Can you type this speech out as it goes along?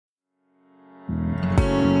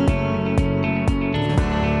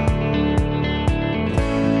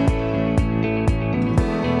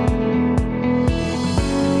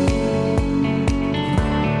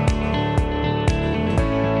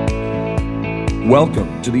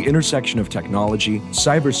Welcome to the intersection of technology,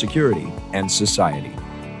 cybersecurity, and society.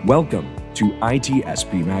 Welcome to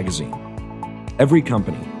ITSP Magazine. Every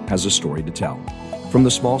company has a story to tell, from the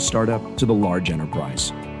small startup to the large enterprise,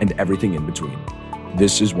 and everything in between.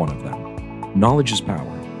 This is one of them. Knowledge is power,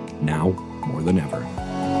 now more than ever.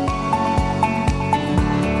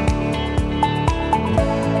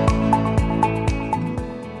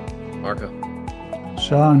 Marco.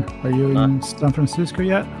 Sean, are you in San Francisco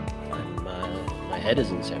yet? My head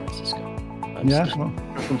is in San Francisco.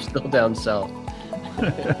 I'm still down south.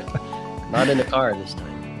 Not in a car this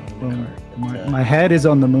time. My head is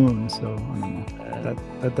on the moon, so I don't know.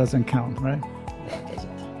 That doesn't count, right? That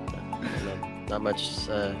doesn't. Not much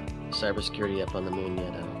cybersecurity up on the moon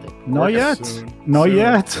yet, I don't think. Not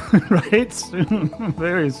yet. Right? Soon.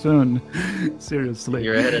 Very soon. Seriously.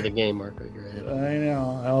 You're ahead of the game, Marco. I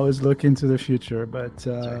know. I always look into the future, but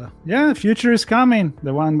right. the future is coming.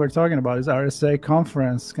 The one we're talking about is RSA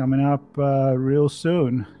conference coming up real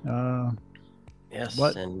soon. Yes,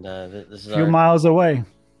 and this is a few miles away.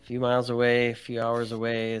 A few miles away, a few hours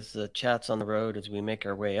away as the chat's on the road as we make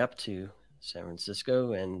our way up to San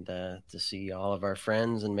Francisco and to see all of our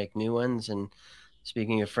friends and make new ones. And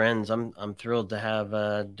speaking of friends, I'm thrilled to have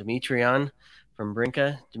Dimitri on from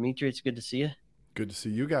Brinqa. Dimitri, it's good to see you. Good to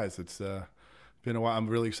see you guys. It's been a while. I'm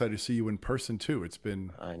really excited to see you in person too. It's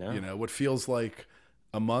been, I know, what feels like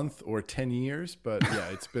a month or 10 years, but yeah,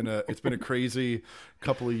 it's been a crazy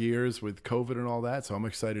couple of years with COVID and all that. So I'm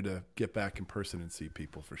excited to get back in person and see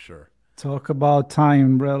people for sure. Talk about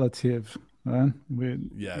time relative.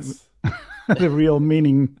 Yes. The real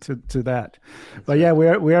meaning to that. But yeah,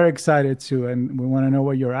 we are excited too, and we want to know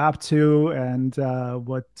what you're up to and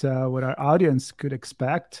what our audience could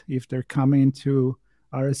expect if they're coming to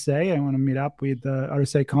RSA. I want to meet up with the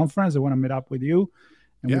RSA conference. I want to meet up with you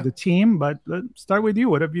and with the team. But let's start with you.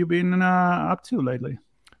 What have you been up to lately?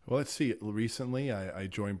 Well, let's see. Recently, I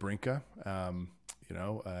joined Brinqa,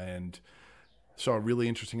 and saw a really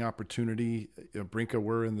interesting opportunity. Brinqa,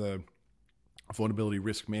 we're in the vulnerability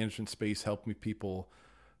risk management space, helping people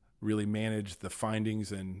really manage the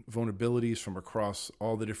findings and vulnerabilities from across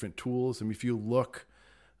all the different tools. And if you look,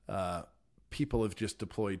 people have just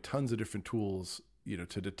deployed tons of different tools,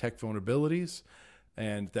 to detect vulnerabilities.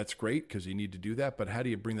 And that's great because you need to do that. But how do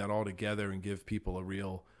you bring that all together and give people a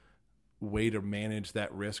real way to manage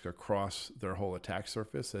that risk across their whole attack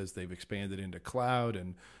surface as they've expanded into cloud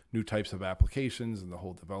and new types of applications and the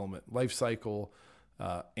whole development lifecycle?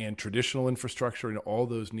 And traditional infrastructure, and all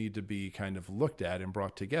those need to be kind of looked at and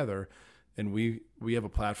brought together. And we have a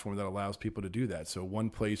platform that allows people to do that. So one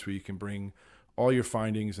place where you can bring all your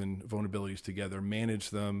findings and vulnerabilities together, manage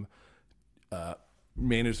them,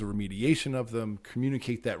 manage the remediation of them,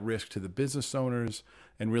 communicate that risk to the business owners,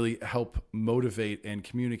 and really help motivate and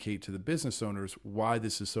communicate to the business owners why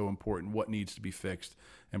this is so important, what needs to be fixed,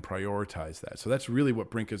 and prioritize that. So that's really what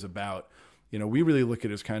Brinqa is about. We really look at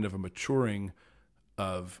it as kind of a maturing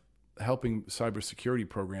of helping cybersecurity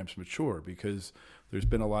programs mature, because there's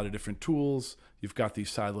been a lot of different tools. You've got these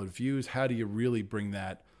siloed views. How do you really bring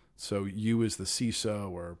that so you as the CISO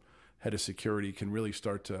or head of security can really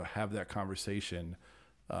start to have that conversation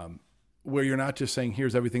where you're not just saying,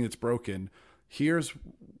 here's everything that's broken. Here's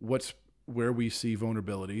where we see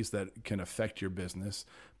vulnerabilities that can affect your business,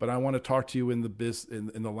 but I want to talk to you in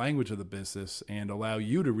the language of the business and allow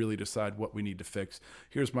you to really decide what we need to fix.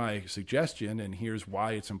 Here's my suggestion, and here's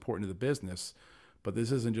why it's important to the business. But this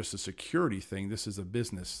isn't just a security thing. This is a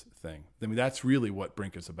business thing. I mean, that's really what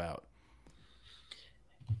Brinqa is about.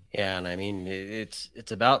 Yeah, and I mean, it's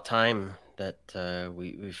about time that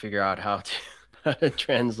we figure out how to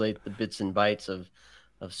translate the bits and bytes of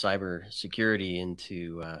cyber security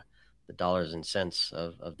into the dollars and cents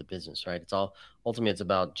of the business, right? Ultimately it's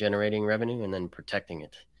about generating revenue and then protecting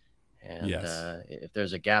it. And yes. If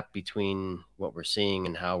there's a gap between what we're seeing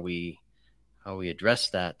and how we address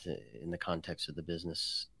that in the context of the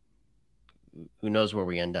business, who knows where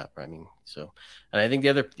we end up? I mean, and I think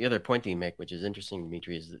the other point that you make, which is interesting,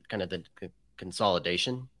 Dimitri, is kind of the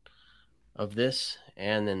consolidation of this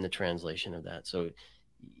and then the translation of that. So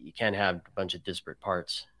you can't have a bunch of disparate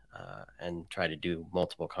parts and try to do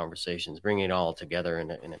multiple conversations. Bringing it all together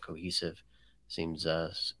in a cohesive seems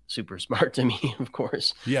super smart to me, of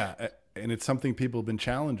course. Yeah, and it's something people have been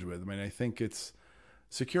challenged with. I mean, I think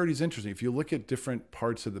security is interesting. If you look at different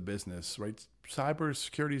parts of the business, right?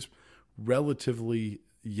 Cybersecurity is relatively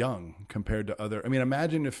young compared to other. I mean,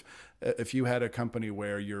 imagine if you had a company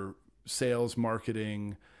where your sales,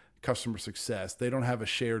 marketing, customer success, they don't have a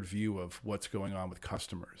shared view of what's going on with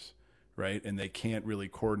customers, right? And they can't really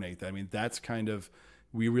coordinate that. I mean, that's kind of,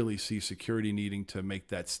 we really see security needing to make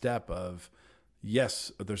that step of,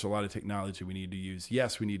 Yes, there's a lot of technology we need to use.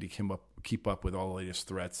 Yes, we need to keep up with all the latest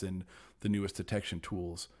threats and the newest detection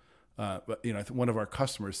tools. But I think one of our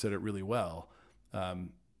customers said it really well.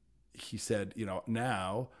 He said,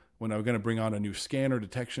 now when I'm going to bring on a new scanner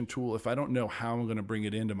detection tool, if I don't know how I'm going to bring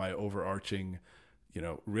it into my overarching,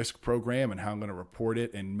 risk program and how I'm going to report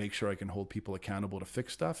it and make sure I can hold people accountable to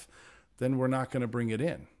fix stuff, then we're not going to bring it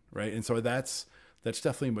in, right? And so that's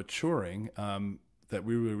definitely maturing. That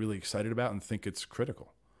we were really excited about and think it's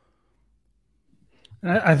critical.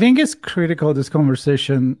 I think it's critical, this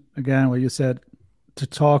conversation, again, what you said, to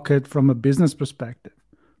talk it from a business perspective.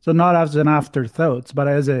 So not as an afterthought, but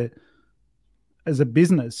as a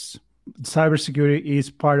business. Cybersecurity is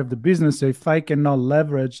part of the business. So if I cannot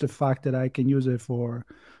leverage the fact that I can use it for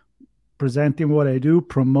presenting what I do,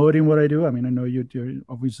 promoting what I do. I mean, I know you're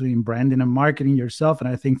obviously in branding and marketing yourself. And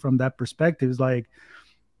I think from that perspective, it's like,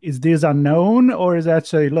 is this unknown, or is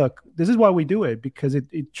actually, look, this is why we do it, because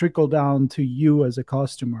it trickled down to you as a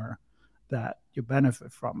customer that you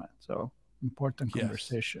benefit from it. So important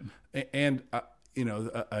conversation. Yes. And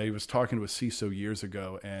I was talking to a CISO years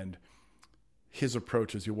ago, and his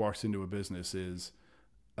approach as he walks into a business is,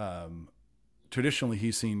 traditionally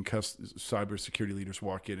he's seen cybersecurity leaders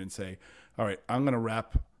walk in and say, all right, I'm going to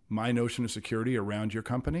wrap my notion of security around your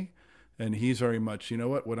company. And he's very much,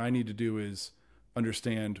 what I need to do is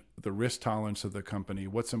understand the risk tolerance of the company,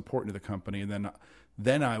 what's important to the company, and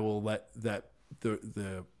then I will let that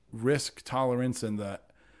the risk tolerance and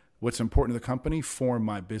what's important to the company form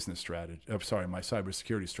my business strategy. My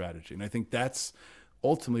cybersecurity strategy. And I think that's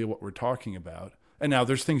ultimately what we're talking about. And now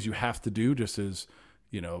there's things you have to do, just as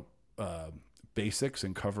basics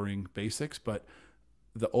and covering basics, but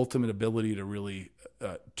the ultimate ability to really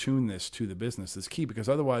tune this to the business is key, because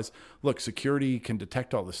otherwise, look, security can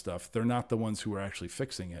detect all this stuff. They're not the ones who are actually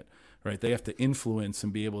fixing it, right? They have to influence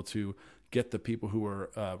and be able to get the people who are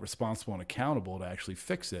responsible and accountable to actually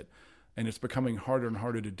fix it. And it's becoming harder and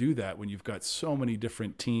harder to do that when you've got so many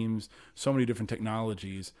different teams, so many different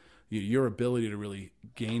technologies. Your ability to really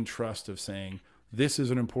gain trust of saying, this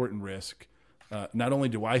is an important risk. Not only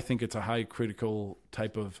do I think it's a high critical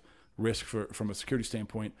type of risk from a security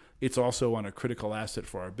standpoint, it's also on a critical asset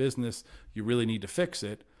for our business. You really need to fix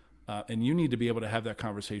it. And you need to be able to have that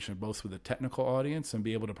conversation both with the technical audience and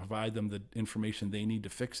be able to provide them the information they need to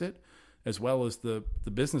fix it, as well as the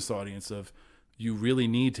business audience of, you really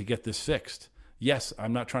need to get this fixed. Yes,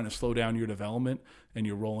 I'm not trying to slow down your development and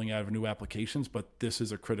you're rolling out of new applications, but this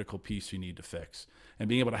is a critical piece you need to fix. And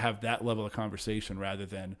being able to have that level of conversation rather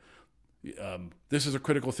than, this is a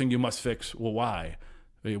critical thing you must fix. Well, why?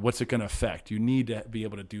 What's it going to affect? You need to be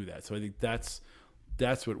able to do that. So I think that's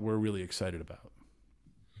what we're really excited about.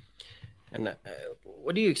 And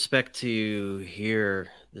what do you expect to hear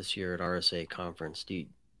this year at RSA conference? Do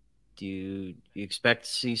you expect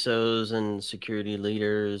CISOs and security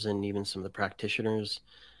leaders and even some of the practitioners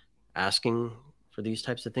asking for these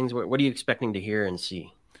types of things? What are you expecting to hear and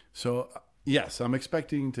see? So yes, I'm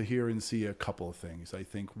expecting to hear and see a couple of things. I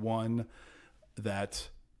think one, that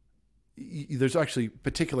there's actually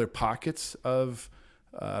particular pockets of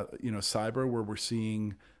cyber where we're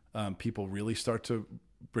seeing people really start to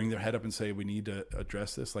bring their head up and say, we need to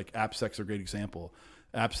address this. Like AppSec's a great example.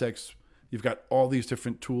 AppSec's, you've got all these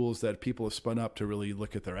different tools that people have spun up to really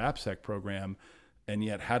look at their AppSec program, and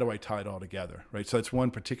yet how do I tie it all together, right? So that's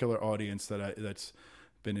one particular audience that's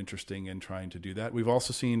been interesting in trying to do that. We've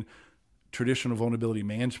also seen traditional vulnerability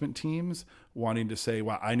management teams wanting to say,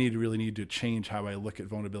 well, I really need to change how I look at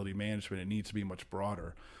vulnerability management. It needs to be much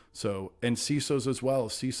broader. So, and CISOs as well.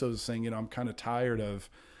 CISOs saying, I'm kind of tired of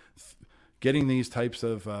getting these types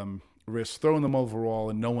of risks, throwing them overall,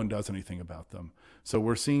 and no one does anything about them. So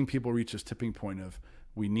we're seeing people reach this tipping point of,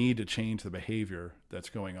 we need to change the behavior that's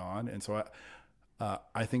going on. And so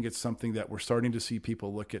I think it's something that we're starting to see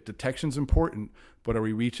people look at. Detection's important, but are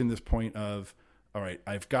we reaching this point of, all right,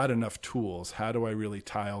 I've got enough tools. How do I really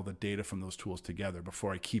tie all the data from those tools together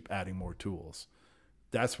before I keep adding more tools?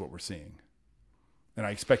 That's what we're seeing. And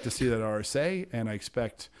I expect to see that at RSA, and I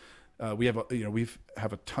expect we have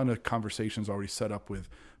a ton of conversations already set up with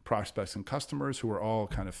prospects and customers who are all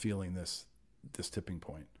kind of feeling this tipping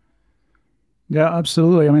point. Yeah,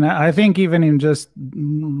 absolutely. I mean, I think even in just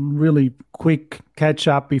really quick catch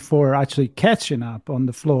up before actually catching up on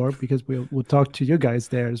the floor, because we'll talk to you guys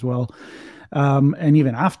there as well, and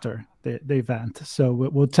even after the event. So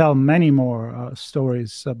we'll tell many more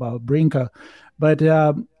stories about Brinqa. But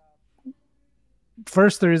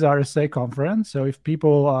first, there is RSA conference. So if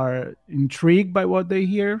people are intrigued by what they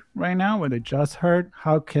hear right now, what they just heard,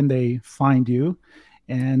 how can they find you?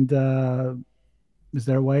 And Is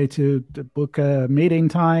there a way to book a meeting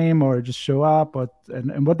time or just show up,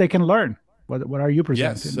 and what they can learn? What are you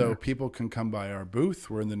presenting? Yes, so people can come by our booth.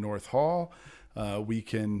 We're in the North Hall. They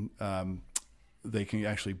can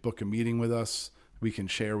actually book a meeting with us. We can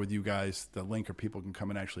share with you guys the link, or people can come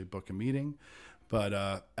and actually book a meeting.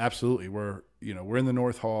 But absolutely, we're in the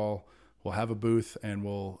North Hall. We'll have a booth, and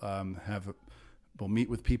we'll meet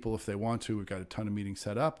with people if they want to. We've got a ton of meetings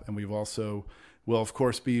set up, and we'll of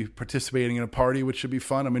course be participating in a party, which should be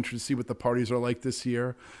fun. I'm interested to see what the parties are like this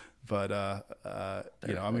year. But I'm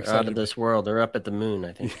excited. They're out of this world. They're up at the moon,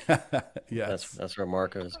 I think. Yes, that's where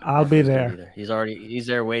Marco is. I'll be there. He's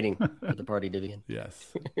there waiting for the party to begin.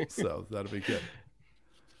 Yes, so that'll be good.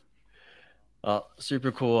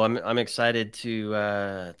 Super cool. I'm excited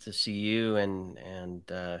to see you and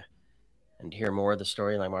hear more of the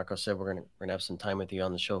story. Like Marco said, we're gonna have some time with you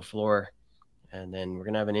on the show floor, and then we're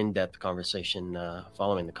gonna have an in-depth conversation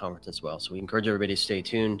following the conference as well. So we encourage everybody to stay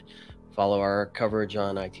tuned. Follow our coverage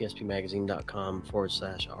on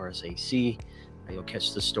itspmagazine.com/RSAC. You'll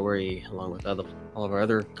catch the story along with all of our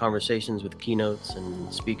other conversations with keynotes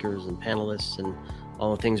and speakers and panelists and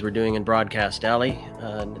all the things we're doing in Broadcast Alley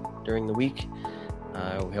during the week.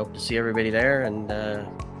 We hope to see everybody there, and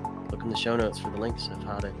look in the show notes for the links of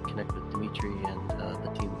how to connect with Dimitri and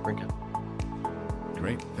the team at Brinqa.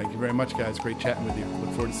 Great. Thank you very much, guys. Great chatting with you.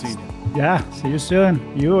 Look forward to seeing you. Yeah. See you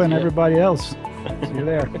soon. You and everybody else. See you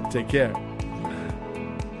there. Take care.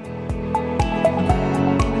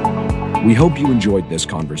 We hope you enjoyed this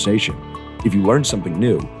conversation. If you learned something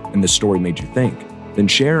new and the story made you think, then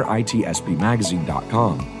share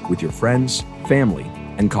itspmagazine.com with your friends, family,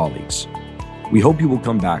 and colleagues. We hope you will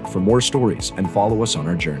come back for more stories and follow us on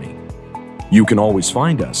our journey. You can always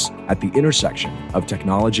find us at the intersection of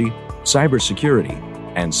technology, cybersecurity,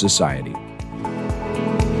 and society.